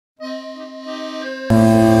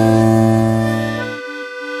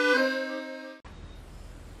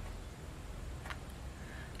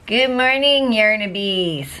Good morning,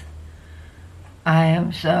 Yarnabees. I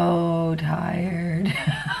am so tired.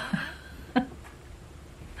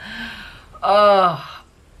 Oh,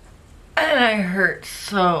 and I hurt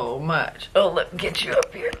so much. Oh, let me get you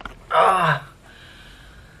up here. Oh,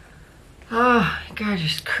 God,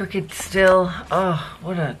 just crooked still. Oh,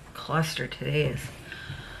 what a cluster today is.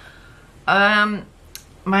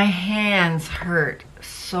 My hands hurt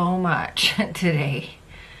so much today.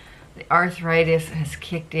 The arthritis has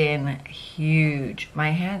kicked in huge.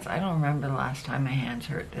 My hands, I don't remember the last time my hands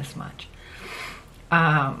hurt this much.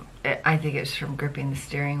 I think it's from gripping the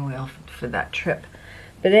steering wheel for that trip.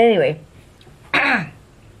 But anyway,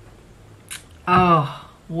 oh,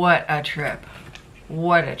 what a trip.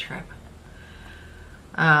 What a trip.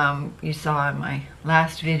 You saw in my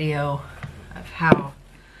last video of how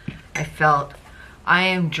I felt. I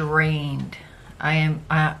am drained. I am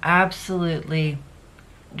absolutely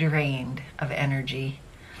drained of energy,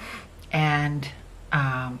 and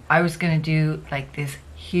I was gonna do like this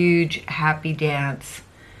huge happy dance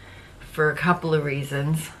for a couple of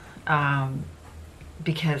reasons,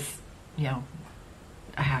 because you know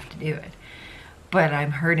I have to do it, but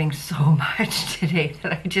I'm hurting so much today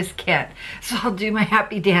that I just can't, so I'll do my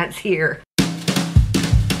happy dance here.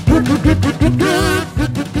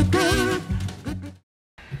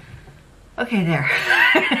 Okay, there.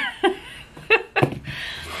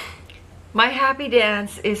 My happy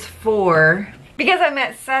dance is for, because I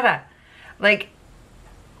met Seta. Like,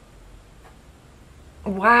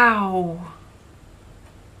 wow.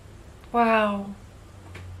 Wow.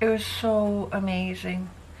 It was so amazing.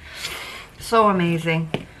 So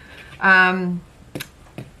amazing. And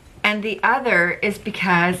the other is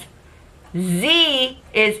because Z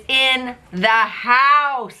is in the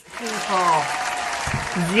house, people.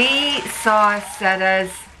 Z saw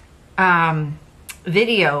Seta's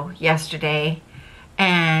video yesterday,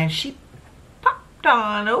 and she popped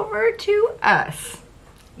on over to us.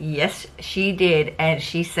 Yes, she did, and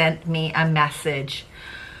she sent me a message.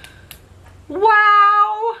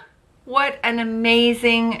 Wow, what an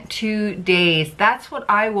amazing 2 days. That's what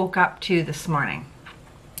I woke up to this morning.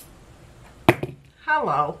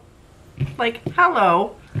 Hello. Like,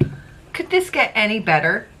 hello. Could this get any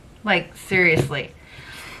better? Like, seriously.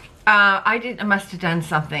 I must have done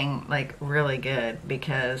something like really good,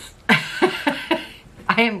 because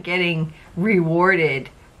I am getting rewarded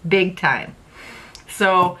big time.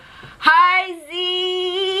 So, hi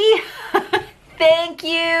Z! Thank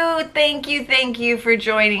you for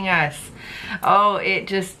joining us. Oh,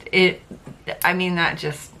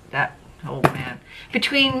 oh man.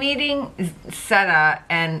 Between meeting Seta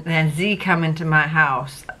and then Z coming to my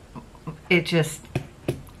house, it just,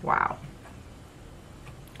 wow.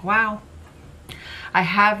 Wow. I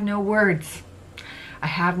have no words. I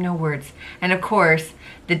have no words. And of course,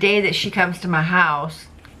 the day that she comes to my house,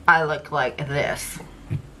 I look like this.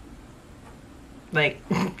 Like,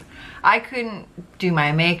 I couldn't do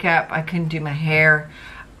my makeup. I couldn't do my hair.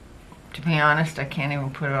 To be honest, I can't even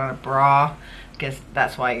put on a bra, because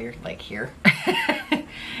that's why you're like here.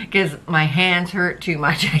 Because my hands hurt too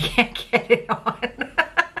much. I can't get it on.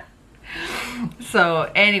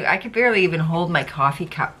 So anyway, I could barely even hold my coffee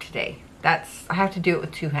cup today. I have to do it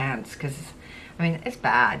with 2 hands, because, I mean, it's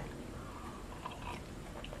bad.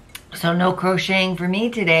 So no crocheting for me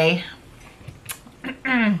today.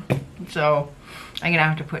 So I'm gonna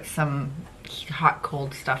have to put some hot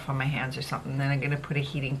cold stuff on my hands or something. Then I'm gonna put a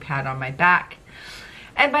heating pad on my back.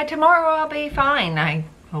 And by tomorrow I'll be fine, I'm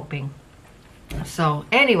hoping. So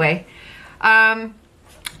anyway,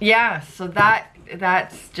 yeah, so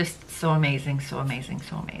that's just so amazing, so amazing,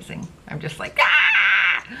 so amazing. I'm just like,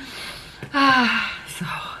 so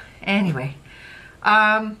anyway,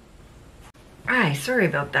 sorry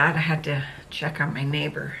about that. I had to check on my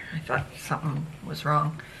neighbor. I thought something was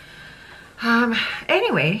wrong.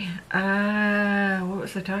 Anyway, what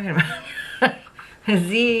was I talking about?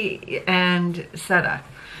 Z and Seta.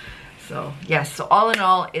 So yes, so all in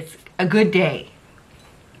all, it's a good day.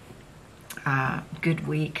 Good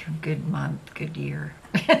week, good month, good year.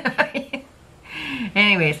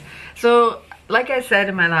 Anyways, so like I said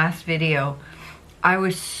in my last video, I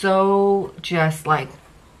was so just like,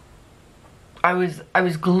 I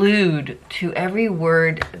was glued to every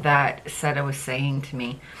word that Seta was saying to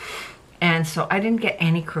me. And so I didn't get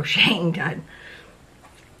any crocheting done.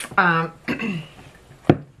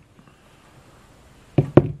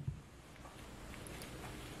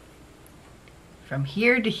 From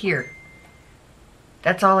here to here.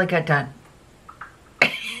 That's all I got done.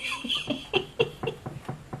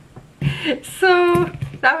 So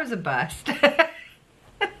that was a bust.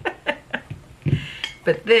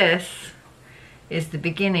 But this is the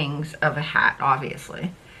beginnings of a hat,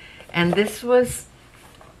 obviously. And this was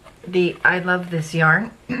I love this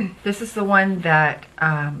yarn. This is the one that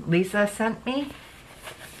Lisa sent me.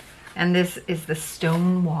 And this is the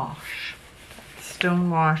Stone Wash. Stone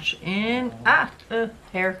Wash in,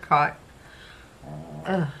 hair caught.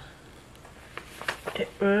 It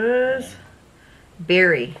was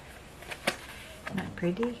berry. Not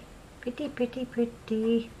pretty? Pretty, pretty,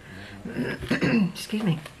 pretty. Excuse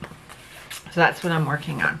me. So that's what I'm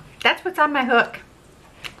working on. That's what's on my hook.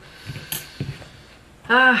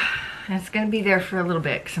 It's going to be there for a little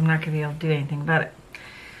bit because I'm not going to be able to do anything about it.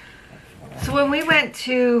 So when we went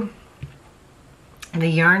to the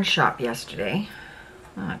yarn shop yesterday,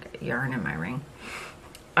 I got yarn in my ring.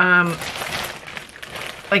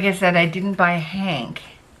 Like I said, I didn't buy a hank,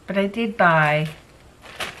 but I did buy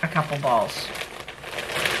a couple balls.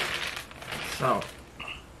 So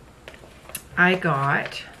I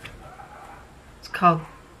got, it's called,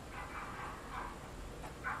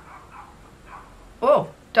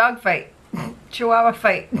 dog fight, Chihuahua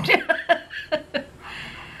fight.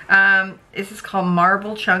 This is called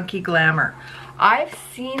Marble Chunky Glamour. I've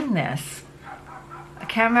seen this. I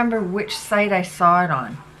can't remember which site I saw it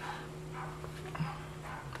on.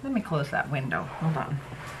 Let me close that window. Hold on.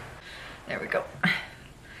 There we go.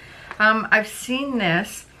 I've seen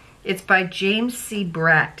this. It's by James C.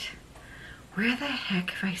 Brett. Where the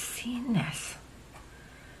heck have I seen this?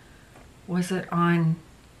 Was it on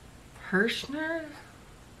Hirschner?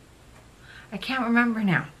 I can't remember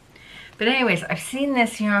now. But anyways, I've seen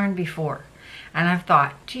this yarn before. And I've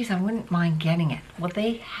thought, geez, I wouldn't mind getting it. Well,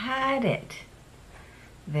 they had it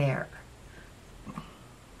there.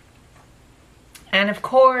 And of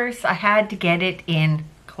course, I had to get it in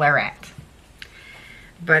claret.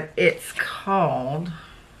 But it's called...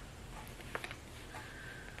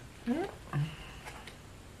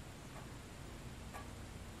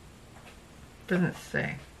 Doesn't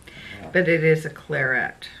say. But it is a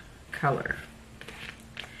claret color.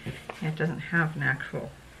 It doesn't have an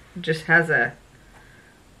actual... It just has a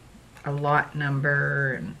lot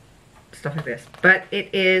number and stuff like this. But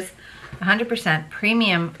it is 100%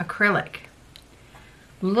 premium acrylic.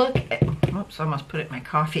 Look at, oops, I almost put it in my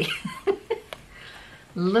coffee.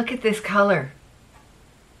 Look at this color.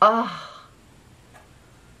 Oh,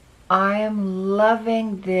 I am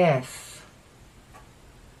loving this.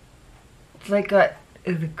 It's like the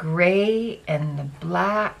gray and the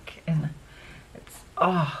black and it's,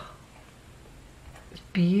 it's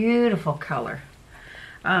beautiful color.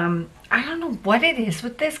 I don't know what it is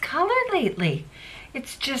with this color lately.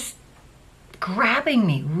 It's just grabbing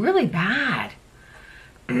me really bad.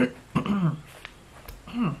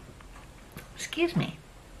 Excuse me.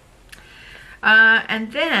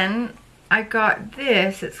 And then I got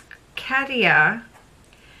this. It's Cadia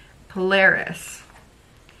Polaris.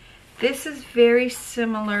 This is very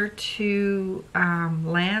similar to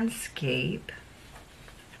Landscape.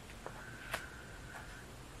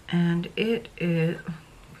 And it is...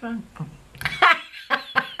 Oh.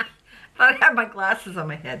 Thought I had my glasses on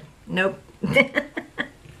my head. Nope.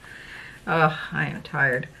 Oh, I am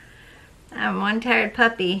tired. I'm one tired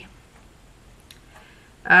puppy.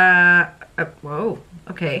 Whoa,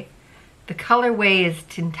 okay. The colorway is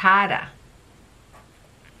Tintada.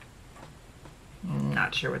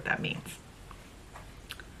 Not sure what that means.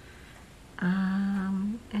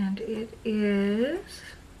 And it is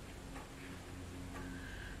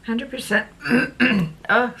 100%,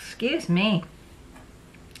 oh, excuse me.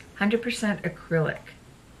 100% acrylic.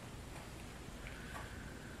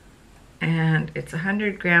 And it's a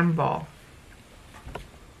 100-gram ball.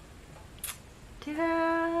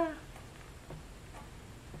 Ta-da!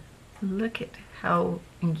 Look at how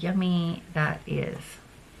yummy that is.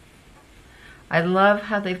 I love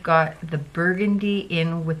how they've got the burgundy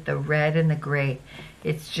in with the red and the gray.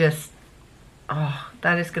 It's just, oh,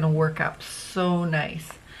 that is going to work up so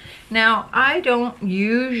nice. Now, I don't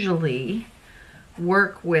usually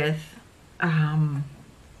work with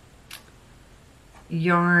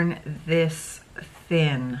yarn this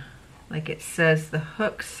thin. Like it says the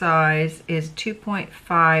hook size is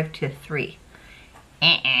 2.5 to 3.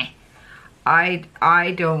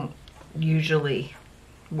 I don't usually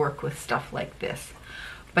work with stuff like this.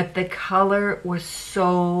 But the color was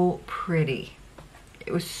so pretty.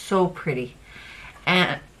 It was so pretty.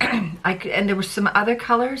 And and there were some other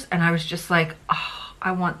colors and I was just like, oh,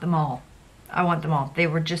 I want them all. I want them all. They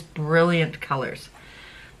were just brilliant colors.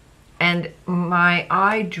 And my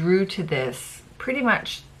eye drew to this pretty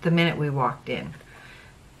much the minute we walked in.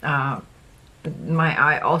 My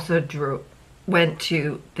eye also went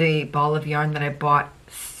to the ball of yarn that I bought,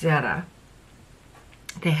 Seta,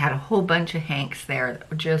 They had a whole bunch of hanks there that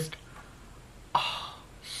were just, oh,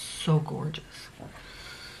 so gorgeous.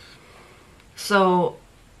 So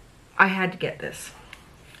I had to get this.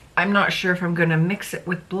 I'm not sure if I'm gonna mix it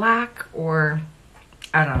with black or,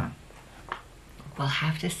 I don't know. We'll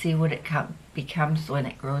have to see what it becomes when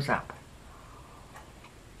it grows up.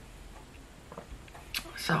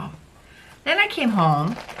 So then I came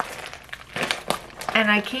home,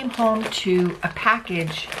 and I came home to a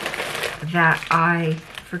package that I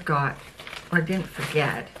forgot, or didn't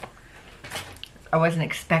forget. I wasn't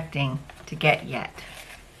expecting to get yet.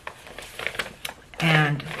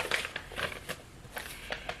 And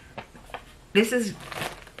this is,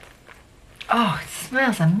 oh, it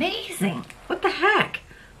smells amazing. What the heck?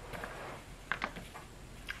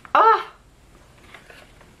 Oh,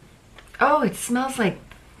 oh, it smells like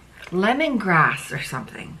lemongrass or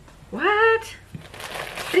something. What?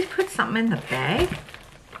 Did they put something in the bag?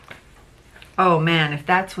 Oh man, if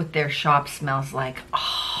that's what their shop smells like.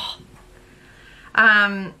 Oh.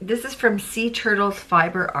 This is from Sea Turtles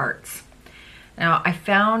Fiber Arts. Now I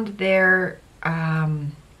found their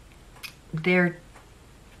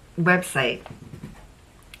website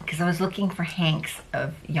because I was looking for hanks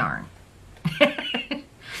of yarn.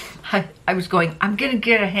 I was going, I'm gonna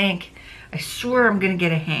get a hank. I swear I'm gonna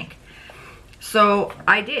get a hank. So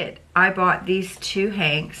I did. I bought these 2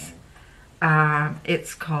 hanks.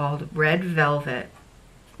 It's called Red Velvet,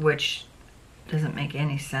 which doesn't make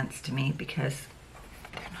any sense to me because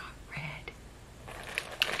they're not red.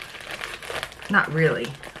 Not really.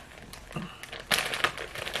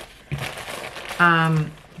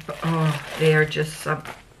 But, oh, they are just some,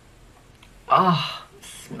 oh,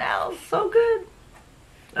 smells so good.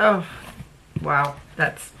 Oh, wow,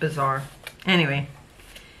 that's bizarre. Anyway,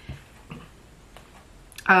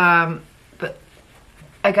 but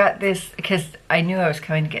I got this because I knew I was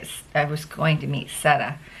going to meet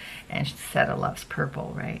Seta, and Seta loves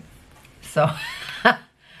purple, right? So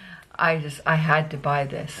I had to buy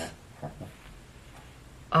this.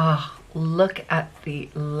 Oh, look at the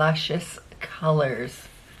luscious colors.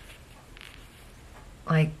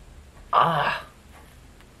 Like, ah.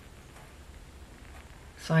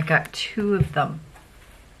 So I got 2 of them.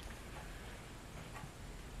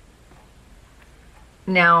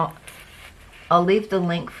 Now, I'll leave the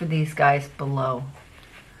link for these guys below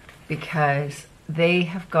because they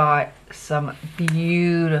have got some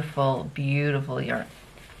beautiful, beautiful yarn.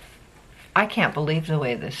 I can't believe the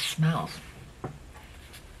way this smells.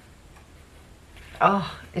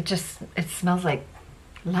 Oh, it smells like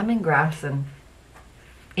lemongrass and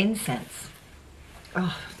incense.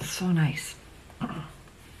 Oh, it's so nice.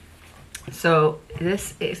 So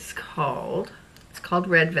this is called, it's called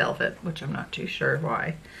Red Velvet, which I'm not too sure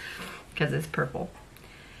why, because it's purple.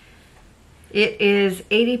 It is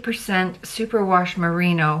 80% superwash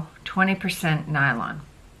merino, 20% nylon.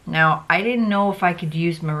 Now, I didn't know if I could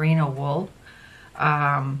use merino wool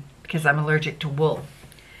because I'm allergic to wool.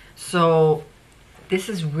 So this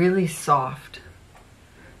is really soft.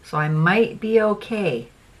 So I might be okay.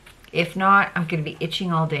 If not, I'm going to be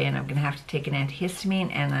itching all day and I'm going to have to take an antihistamine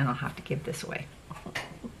and then I'll have to give this away.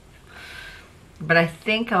 But I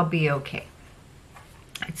think I'll be okay.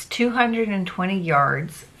 It's 220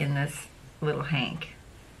 yards in this little hank.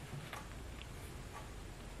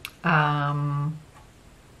 It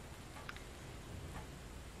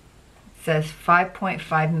says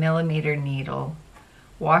 5.5 millimeter needle.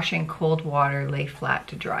 Wash in cold water, lay flat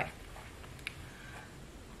to dry.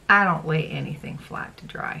 I don't lay anything flat to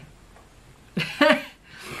dry.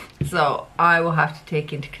 So I will have to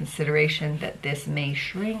take into consideration that this may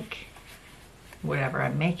shrink, whatever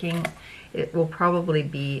I'm making. It will probably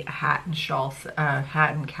be a hat and shawl,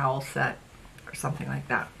 hat and cowl set or something like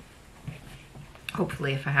that.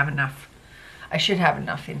 Hopefully if I have enough. I should have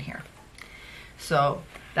enough in here. So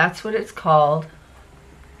that's what it's called.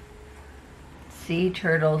 Sea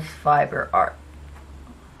Turtles Fiber Art.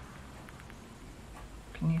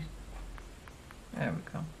 Can you? There we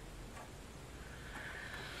go.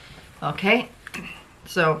 Okay,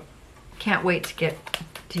 so can't wait to get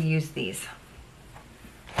to use these.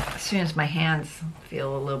 As soon as my hands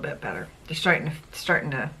feel a little bit better, they're starting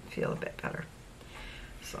to feel a bit better.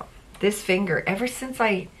 So this finger, ever since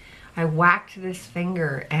I whacked this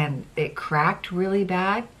finger and it cracked really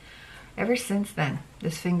bad, ever since then,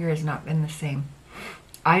 this finger has not been the same.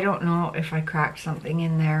 I don't know if I cracked something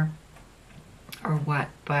in there or what,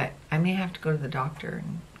 but I may have to go to the doctor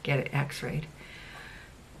and get it x-rayed.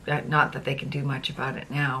 Not that they can do much about it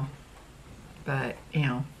now, but you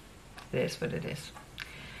know, it is what it is.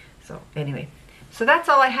 So anyway, so that's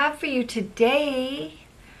all I have for you today.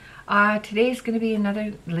 Today's going to be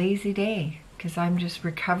another lazy day because I'm just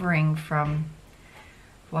recovering from,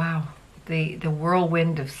 wow, the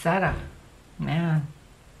whirlwind of Seta. Man,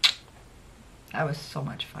 that was so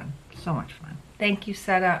much fun. So much fun. Thank you,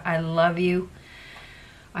 Seta. I love you.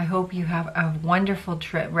 I hope you have a wonderful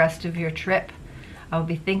rest of your trip. I'll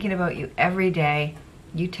be thinking about you every day.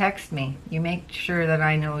 You text me. You make sure that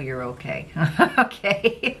I know you're okay.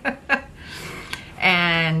 Okay.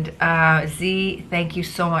 And Z, thank you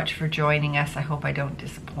so much for joining us. I hope I don't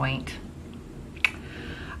disappoint.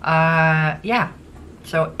 Yeah.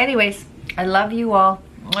 So anyways, I love you all.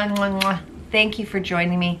 Mwah, mwah, mwah. Thank you for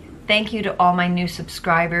joining me. Thank you to all my new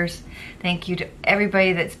subscribers. Thank you to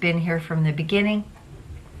everybody that's been here from the beginning.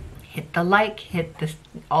 Hit the like, hit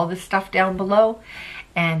all the stuff down below,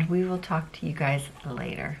 and we will talk to you guys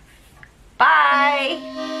later.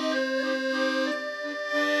 Bye!